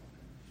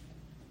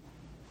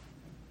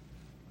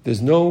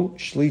 There's no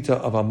shlita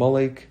of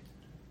Amalek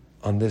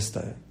on this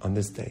day.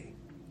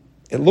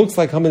 It looks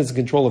like Haman is in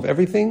control of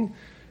everything,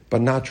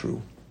 but not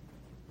true.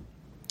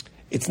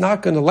 It's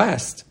not going to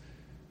last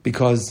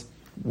because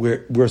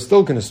we're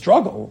still going to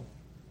struggle.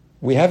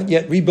 We haven't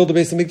yet rebuilt the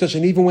Beis HaMikdash,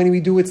 and even when we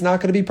do, it's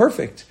not going to be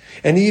perfect.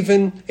 And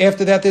even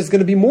after that, there's going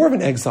to be more of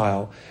an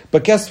exile.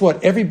 But guess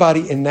what?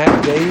 Everybody in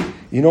that day,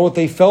 you know what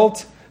they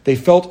felt? They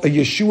felt a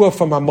Yeshua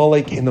from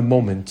Amalek in the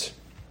moment.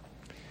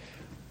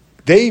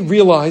 They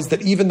realized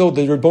that even though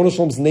the Ribono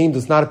Shel Olam's name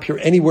does not appear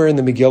anywhere in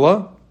the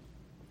Megillah,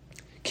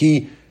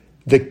 the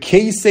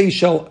Kesei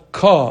Shel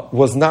Ka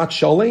was not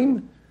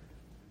Shalem,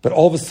 but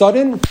all of a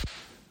sudden,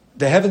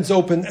 the heavens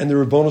opened and the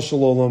Ribono Shel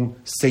Olam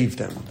saved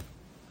them.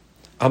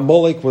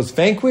 Amalek was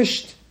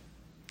vanquished,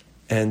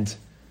 and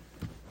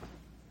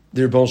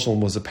the Ribono Shel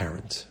Olam was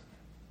apparent.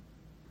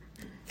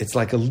 It's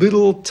like a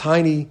little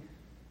tiny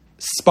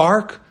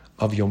spark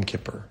of Yom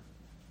Kippur.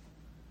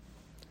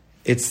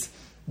 It's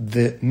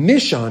the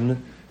Mishan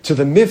to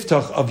the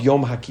Miftach of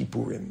Yom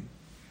HaKippurim.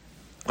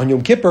 On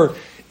Yom Kippur,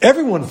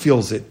 everyone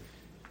feels it.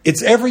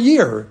 It's every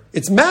year.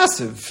 It's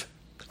massive.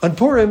 On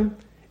Purim,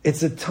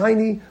 it's a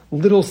tiny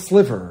little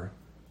sliver.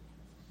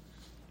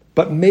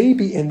 But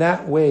maybe in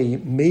that way,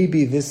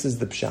 maybe this is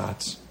the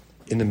pshat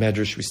in the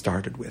medrash we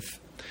started with.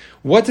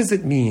 What does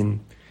it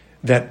mean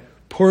that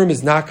Purim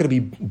is not going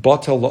to be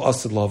batel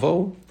la'asad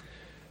lavo?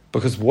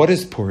 Because what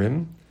is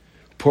Purim?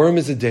 Purim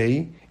is a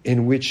day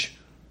in which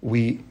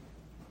we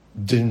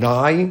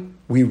deny,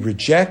 we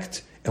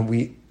reject, and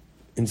we,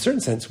 in a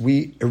certain sense,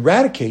 we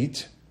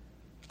eradicate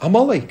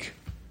Amalek.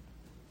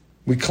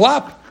 We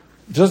clap.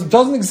 It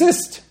doesn't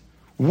exist.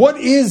 What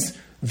is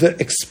the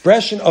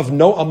expression of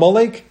no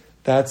Amalek?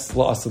 That's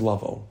la'asad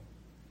lavo.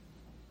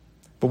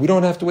 But we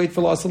don't have to wait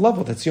for la'asad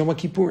lavo. That's Yom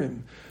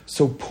HaKippurim.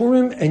 So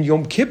Purim and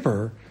Yom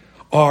Kippur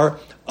are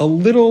a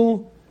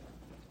little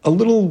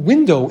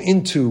window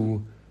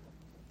into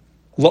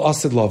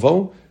la'asad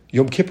lavo.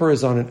 Yom Kippur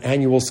is on an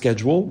annual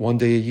schedule, one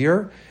day a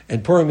year,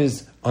 and Purim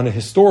is on a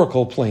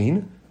historical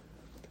plane.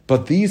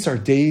 But these are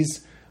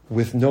days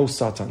with no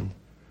Satan,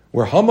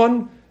 where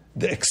Haman,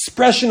 the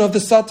expression of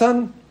the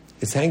Satan,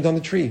 is hanged on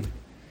the tree.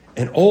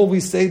 And all we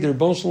say, the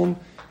Ribono Shel Olam,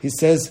 he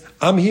says,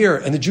 I'm here.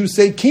 And the Jews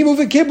say, Kimu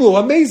v'kiblu,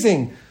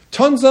 amazing.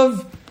 Tons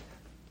of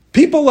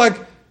people like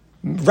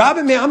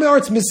Rabbi Me'amei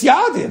Arts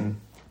Misyadim.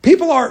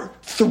 People are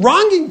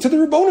thronging to the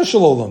Ribono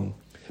Shel Olam.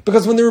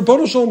 Because when the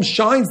Ribono Shel Olam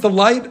shines the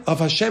light of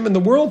Hashem in the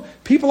world,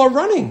 people are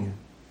running.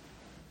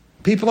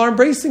 People are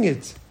embracing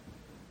it.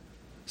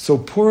 So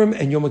Purim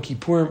and Yom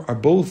Kippurim are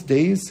both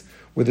days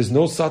where there's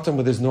no Satan,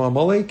 where there's no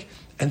Amalek,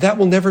 and that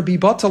will never be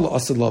batal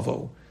la'asad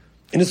lavo.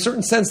 In a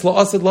certain sense,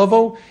 la'asad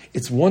lavo,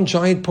 it's one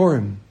giant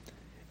Purim.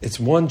 It's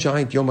one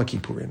giant Yom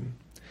Kippurim.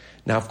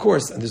 Now, of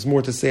course, and there's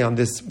more to say on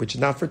this, which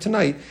is not for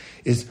tonight,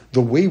 is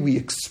the way we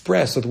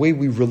express, or the way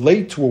we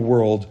relate to a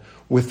world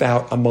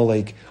without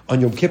Amalek.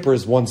 On Yom Kippur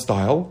is one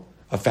style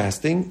of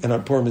fasting, and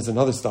on Purim is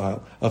another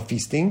style of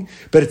feasting,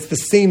 but it's the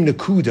same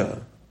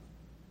nakuda.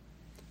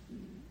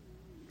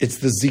 It's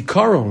the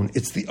zikaron,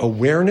 it's the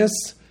awareness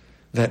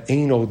that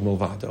ein od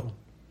milvado.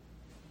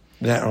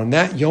 That on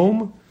that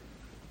yom,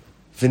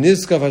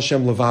 v'nizkav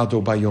Hashem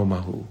levado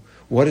bayomahu.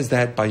 What is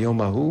that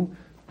bayomahu?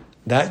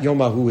 That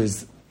yomahu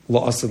is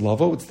la'asad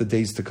lavo, it's the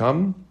days to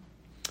come,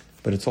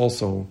 but it's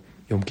also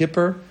Yom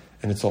Kippur,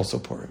 and it's also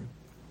Purim.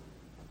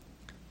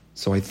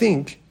 So I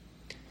think,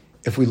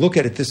 if we look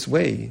at it this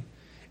way,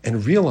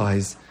 and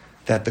realize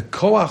that the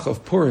koach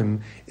of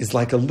Purim is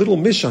like a little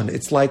mishan,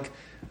 it's like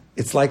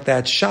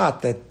that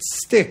shot, that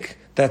stick,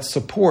 that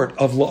support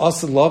of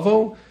la'asad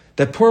lavo,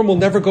 that Purim will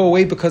never go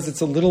away because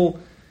it's a little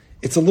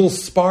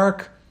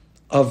spark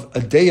of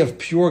a day of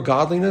pure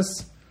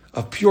godliness,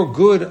 of pure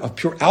good, of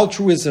pure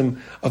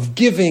altruism, of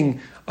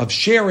giving, of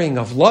sharing,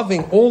 of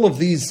loving, all of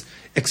these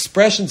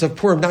expressions of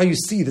Purim. Now you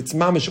see that's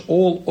mamish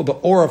all the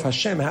aura of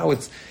Hashem, how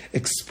it's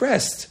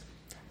expressed.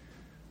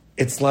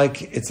 It's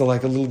like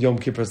a little Yom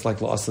Kippur, it's like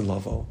la'asad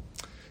lavo.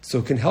 So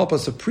it can help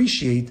us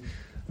appreciate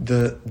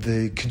the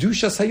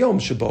Kedushas Hayom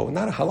Shabo,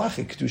 not a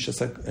halachic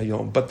Kedushas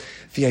Hayom, but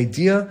the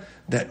idea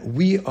that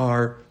we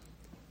are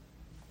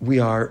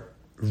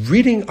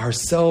ridding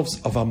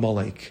ourselves of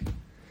Amalek.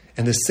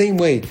 And the same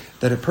way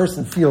that a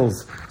person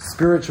feels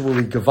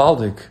spiritually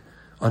gavaldik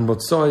on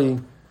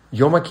Motzoi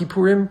Yom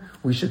Kippurim,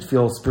 we should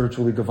feel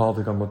spiritually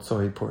gavaldik on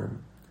Motzoi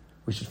Purim.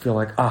 We should feel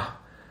like,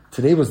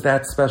 today was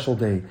that special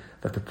day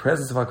that the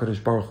presence of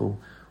HaKadosh Baruch Hu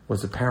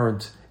was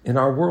apparent in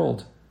our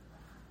world.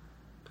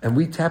 And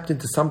we tapped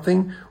into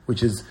something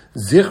which is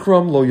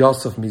Zichram Lo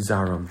Yosef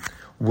Mizaram,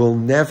 will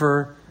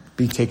never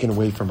be taken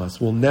away from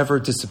us, will never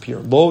disappear.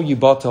 Lo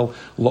Yibatel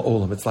Lo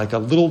Olam. It's like a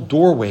little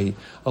doorway,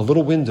 a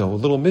little window, a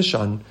little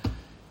mishan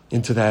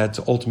into that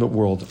ultimate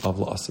world of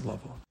La'asid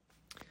Lavo.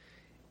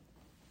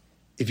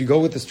 If you go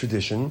with this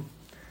tradition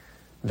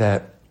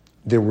that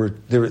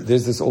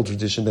there's this old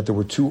tradition that there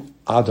were 2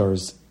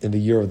 Adars in the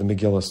year of the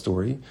Megillah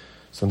story.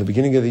 So in the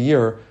beginning of the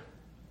year,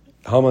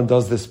 Haman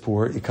does this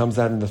pour. It comes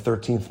out in the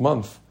 13th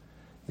month.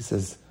 He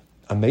says,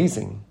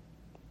 amazing.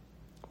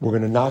 We're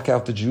going to knock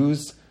out the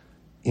Jews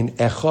in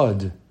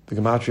Echad. The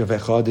gematria of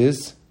Echad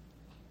is?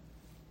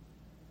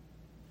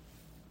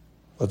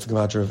 What's the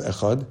gematria of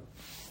Echad?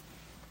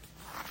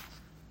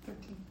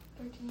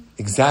 13.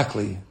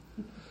 Exactly.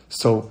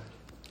 So,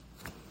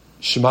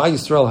 Shema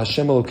Yisrael,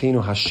 Hashem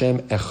Elokeinu, Hashem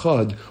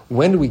Echad.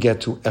 When do we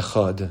get to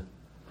Echad?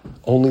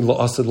 Only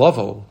La'asid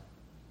Lavo.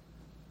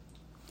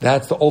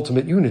 That's the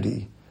ultimate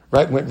unity.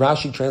 Right? When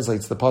Rashi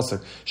translates the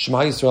pasuk, Shema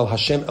Yisrael,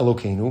 Hashem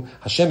Elokeinu,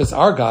 Hashem is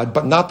our God,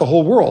 but not the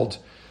whole world.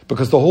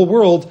 Because the whole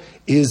world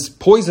is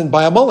poisoned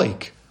by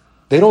Amalek.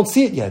 They don't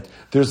see it yet.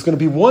 There's going to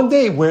be one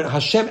day where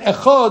Hashem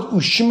Echad,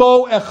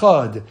 Ushmo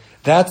Echad.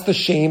 That's the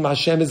shame.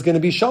 Hashem is going to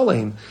be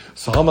Shalem.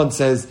 So Haman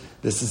says,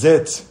 this is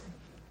it.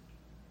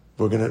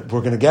 We're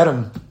gonna get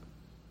him.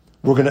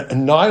 We're gonna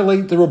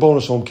annihilate the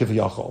Rabbonu Shalom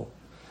Kiviyachol.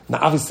 Now,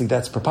 obviously,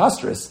 that's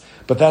preposterous,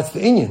 but that's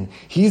the inyan.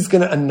 He's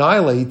gonna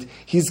annihilate.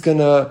 He's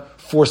gonna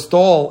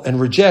forestall and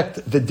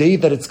reject the day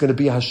that it's going to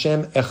be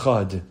Hashem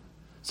Echad.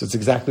 So it's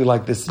exactly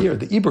like this year,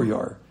 the Iber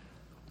Yar,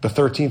 the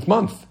 13th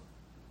month.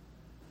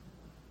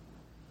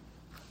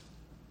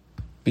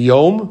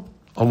 Biyom,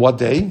 on what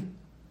day?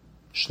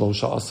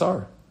 Shlosha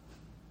Asar.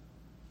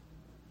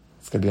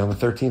 It's going to be on the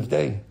 13th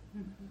day.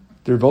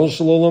 The Rabbonu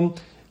Shalom,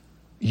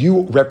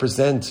 you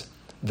represent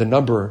the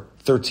number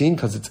 13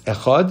 because it's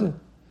Echad.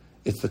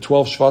 It's the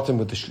 12 Shvatim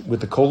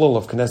with the kolol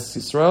of Knesset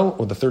Yisrael,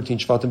 or the 13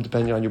 Shvatim,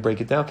 depending on how you break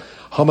it down.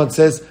 Haman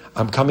says,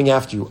 I'm coming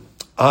after you.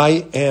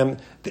 I am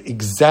the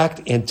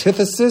exact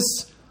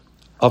antithesis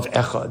of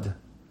Echad.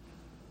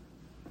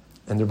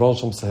 And the Rebbe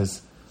Shalom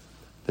says,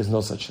 there's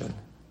no such thing.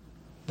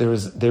 There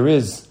is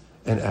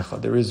an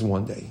Echad. There is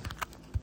one day.